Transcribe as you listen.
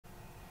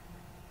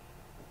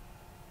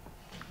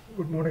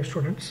Good morning,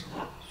 students.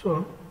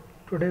 So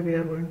today we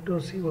are going to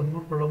see one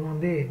more problem on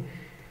the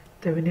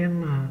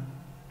Thevenin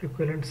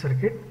equivalent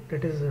circuit,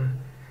 that is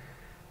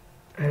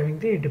having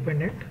the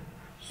dependent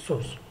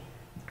source.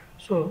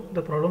 So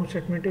the problem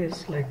statement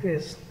is like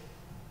this.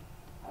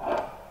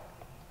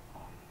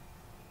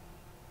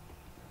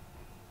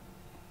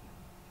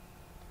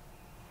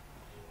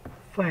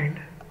 Find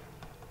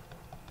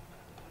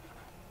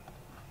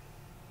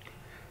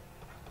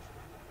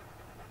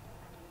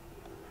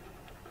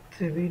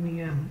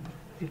Thevenin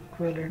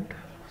equivalent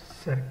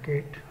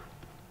circuit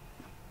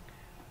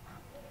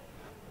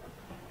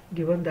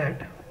given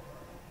that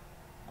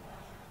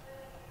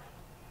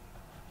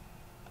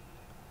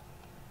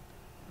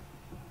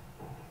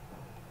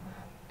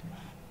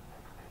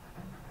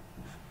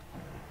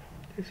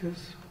this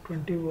is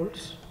 20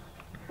 volts,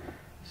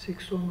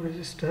 6 ohm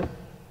resistor,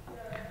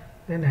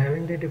 then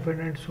having the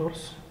dependent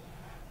source,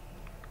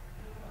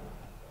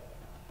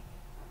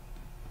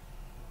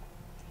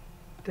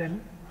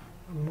 then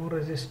one more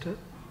resistor,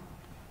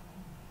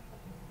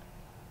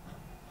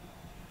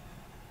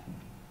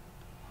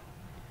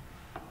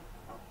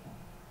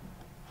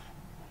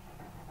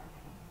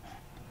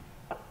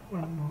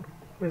 one more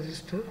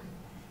resistor,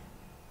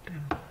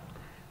 10.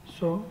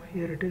 So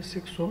here it is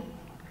 6 ohm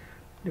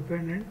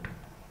dependent,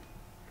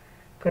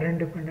 current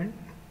dependent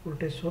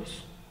voltage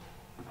source,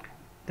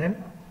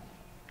 then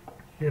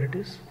here it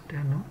is 10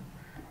 ohm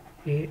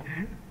A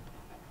and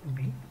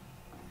B,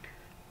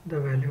 the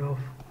value of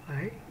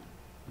I.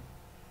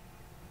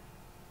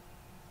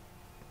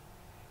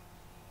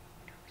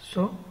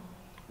 So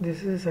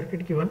this is a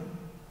circuit given,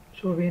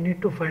 so we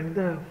need to find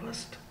the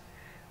first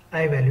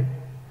I value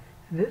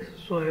in this.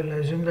 So I will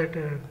assume that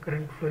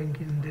current flowing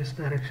in this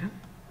direction,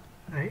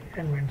 I,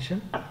 and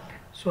mention.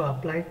 So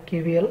apply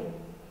KVL,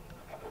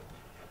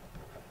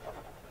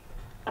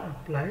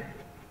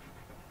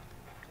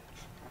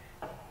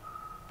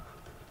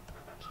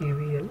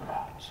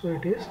 so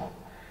it is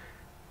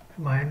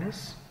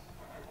minus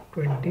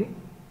 20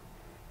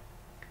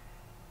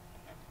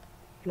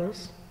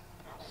 plus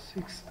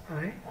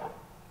 6I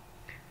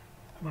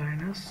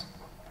minus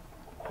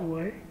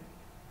 2I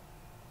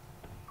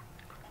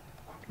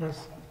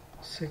plus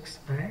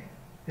 6I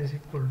is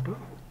equal to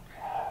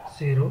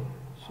 0.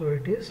 So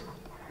it is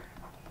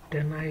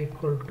 10I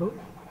equal to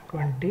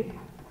 20,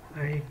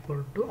 I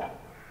equal to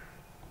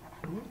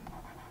 2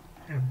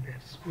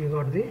 amperes. We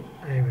got the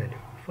I value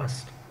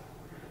first.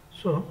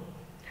 So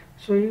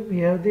we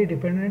have the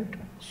dependent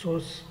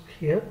source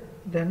here,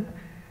 then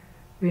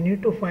we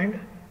need to find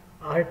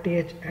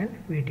RTH and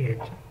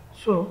VTH.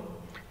 So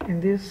in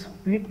this,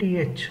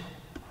 VTH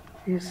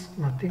is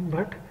nothing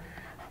but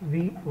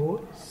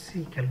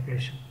VOC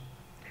calculation.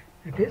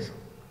 It is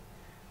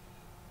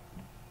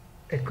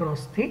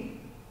across the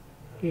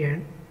A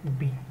and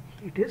B.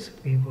 It is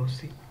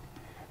VOC.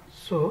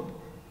 So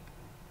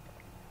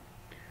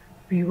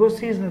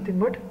VOC is nothing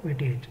but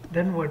VTH.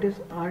 Then what is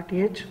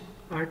RTH?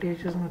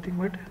 RTH is nothing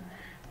but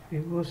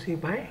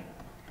VOC by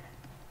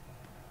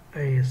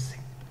ISC.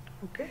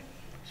 Okay.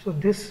 So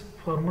this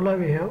formula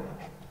we have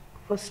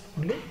first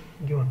only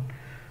given.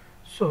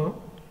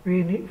 So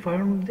we need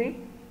find the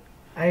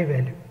I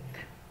value.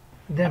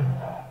 Then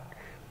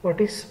what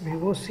is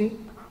VOC?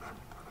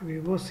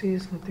 VOC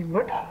is nothing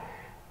but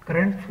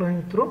current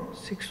flowing through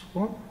 6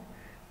 ohm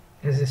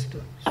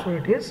resistor. So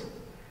it is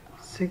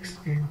 6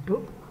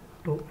 into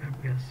 2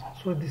 amperes.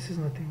 So this is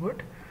nothing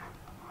but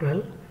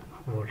 12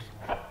 volts.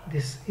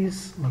 This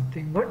is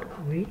nothing but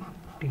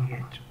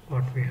VTH,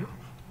 what we have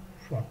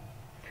found.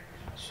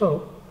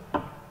 So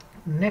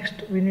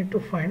next we need to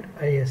find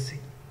ISC.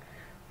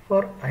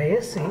 For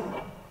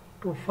ISC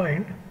to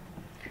find,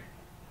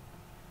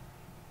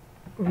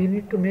 we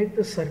need to make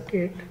the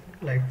circuit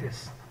like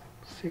this.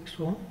 6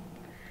 ohm,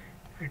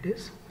 it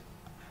is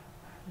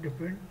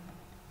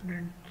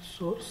dependent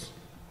source,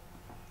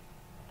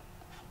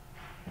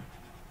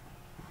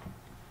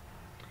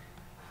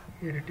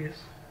 here it is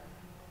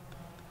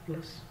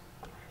plus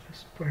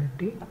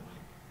 20,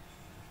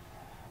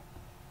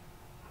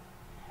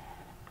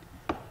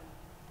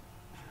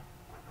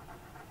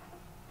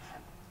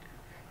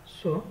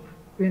 so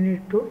we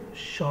need to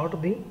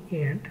short the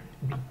A and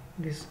B.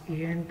 This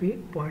A and B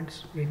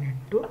points we need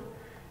to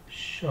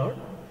short.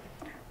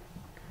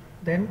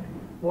 Then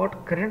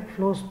what current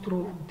flows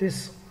through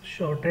this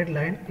shorted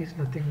line is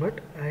nothing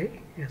but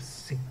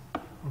ISC.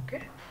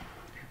 Okay.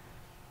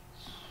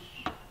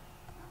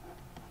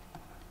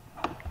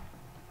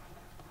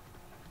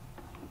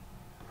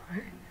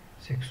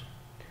 I6.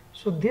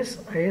 So this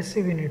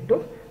ISC we need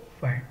to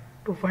find.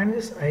 To find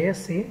this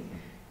ISC,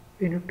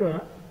 we need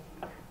to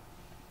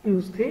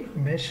use the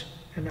mesh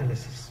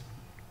analysis.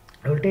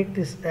 I will take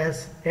this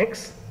as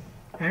X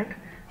and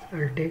I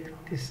will take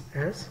this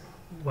as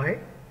Y.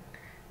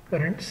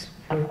 Currents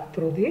flow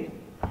through the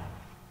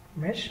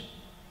mesh.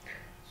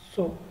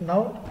 So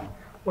now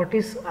what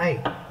is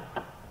I?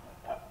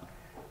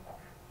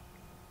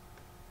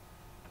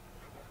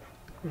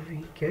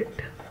 We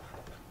get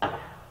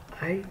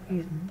I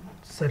in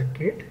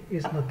circuit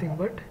is nothing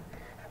but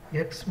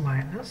x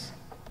minus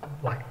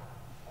y.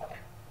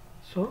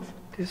 So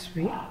this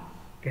we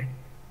get.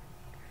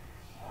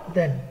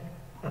 Then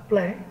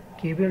apply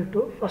KVL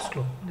to first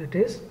loop, that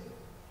is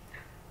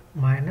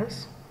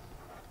minus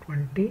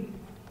 20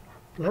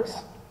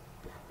 plus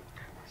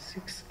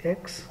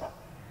 6x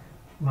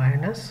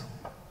minus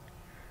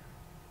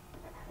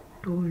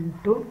 2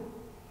 into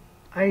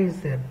I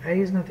is there. I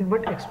is nothing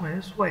but x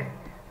minus y.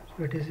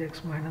 So it is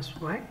x minus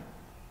y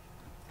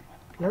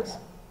plus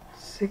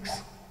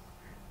 6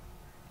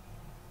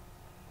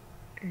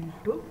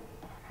 into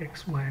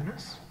x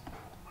minus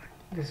y.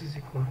 This is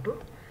equal to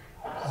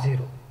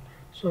 0.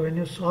 So when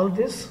you solve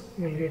this,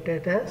 you will get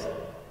it as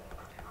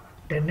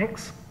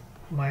 10x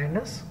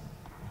minus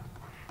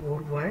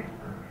 4y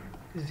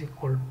is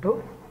equal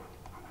to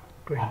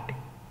 20.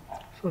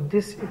 So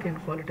this you can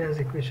call it as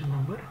equation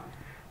number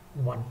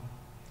 1.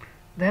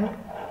 Then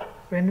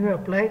when we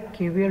apply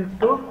KVL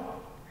to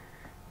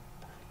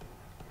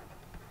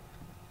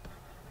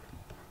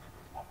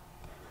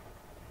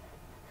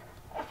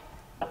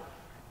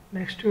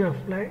next we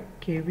apply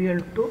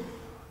KVL to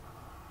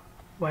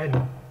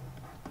while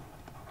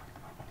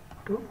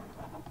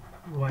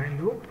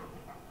loop.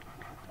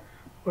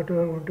 What we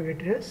are going to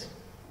get is,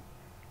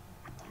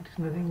 it is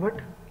nothing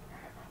but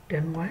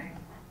 10y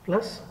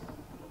plus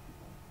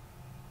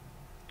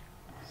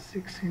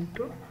 6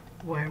 into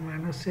y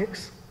minus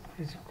x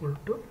is equal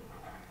to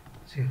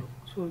 0.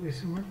 So this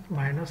is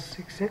minus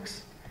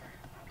 6x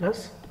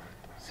plus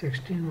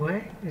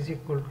 16y is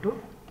equal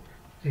to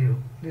 0.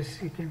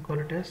 This you can call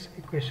it as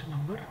equation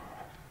number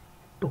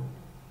 2.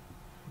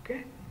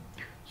 Okay.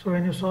 So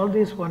when you solve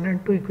these 1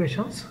 and 2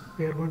 equations,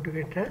 we are going to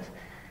get as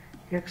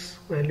x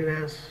value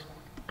as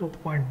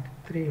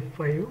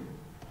 2.35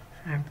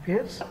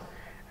 amperes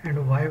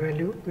and y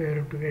value we are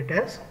going to get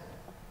as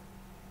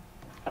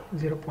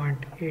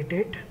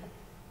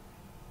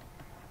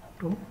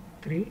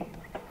 0.8823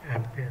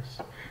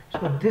 amperes.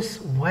 So this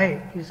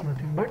y is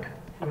nothing but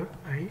your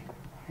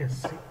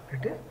ISC,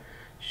 that is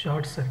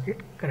short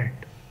circuit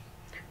current.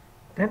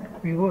 Then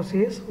VOC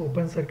is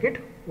open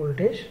circuit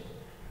voltage.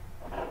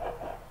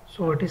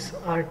 So what is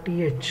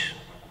RTH?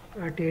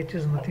 RTH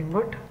is nothing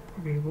but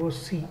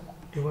VOC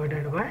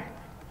divided by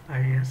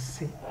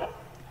ISC,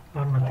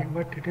 or nothing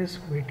but it is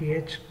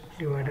VTH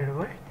divided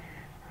by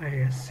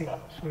ISC.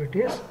 So it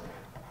is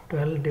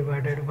 12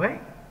 divided by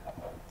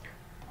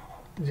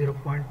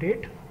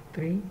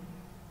 0.83,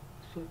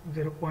 so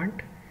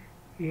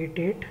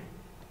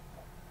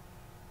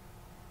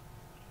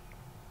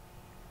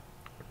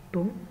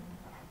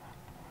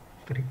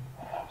 0.8823.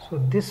 So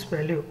this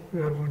value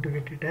we are going to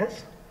get it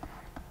as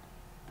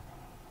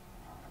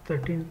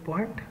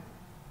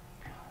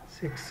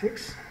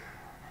 13.66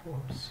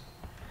 ohms.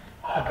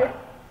 Okay.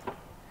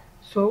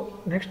 So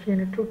next we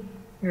need to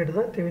get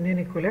the Thevenin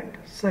equivalent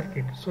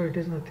circuit. So it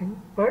is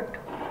nothing but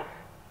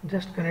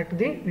just connect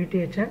the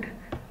VTH and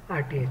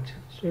RTH.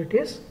 So it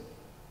is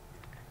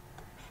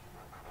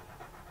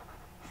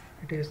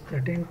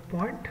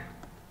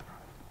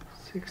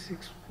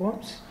 13.66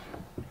 ohms,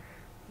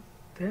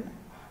 then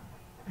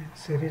in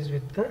series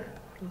with the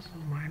plus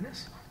or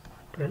minus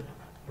 12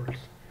 volts.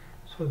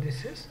 So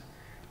this is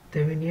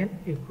Thevenin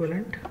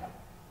equivalent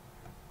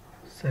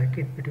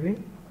circuit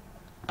between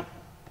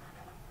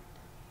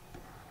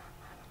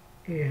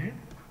A and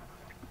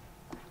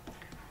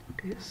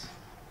it is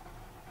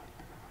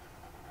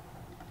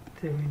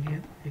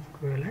Thevenin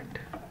equivalent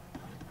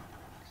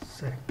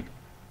circuit.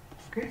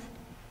 Okay.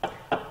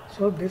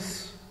 So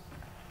this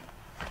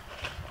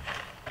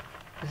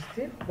is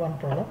the one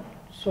problem.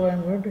 So I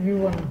am going to give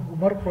one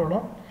homework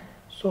problem.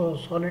 So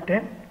solve it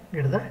and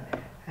get the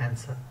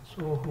answer.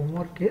 So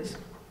homework is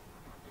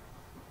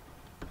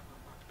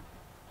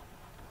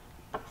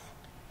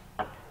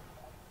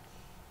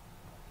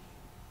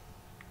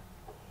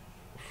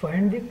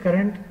find the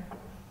current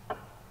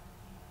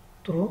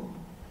through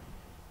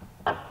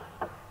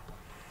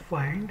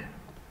current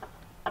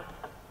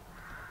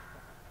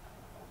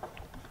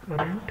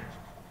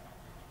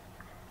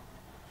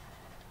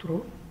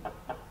through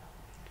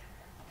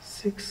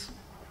 6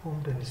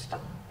 ohm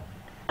resistor.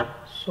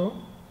 So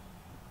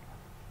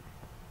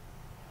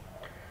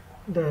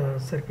the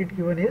circuit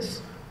given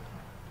is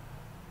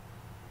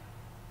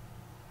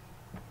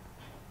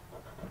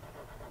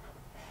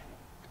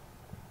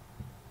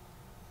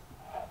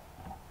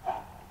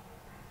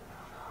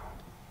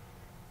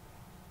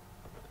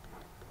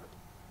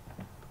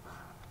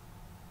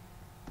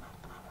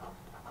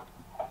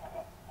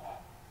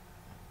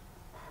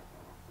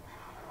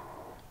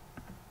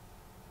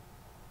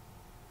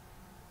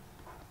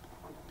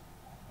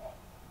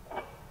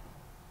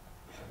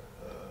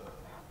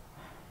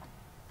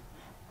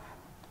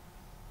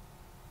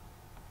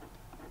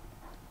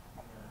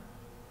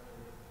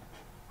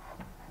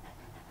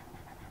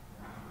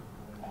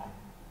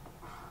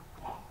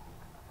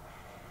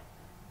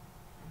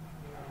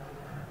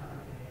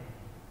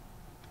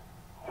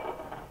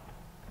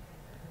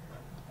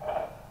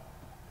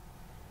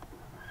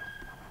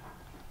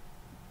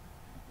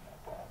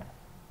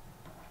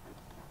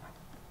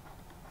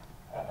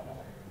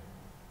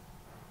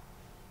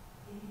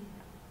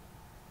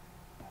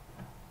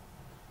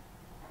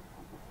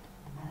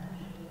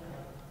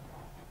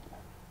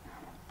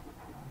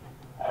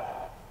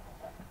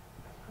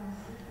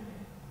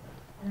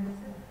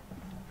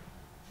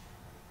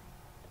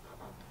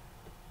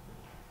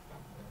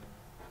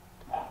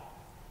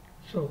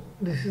So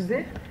this is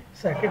the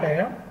circuit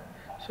diagram.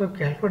 So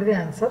calculate the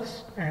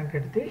answers and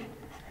get the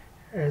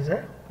as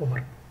a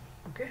homework.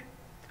 Okay.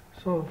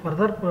 So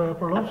further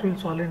problems we will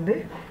solve in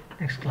the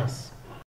next class.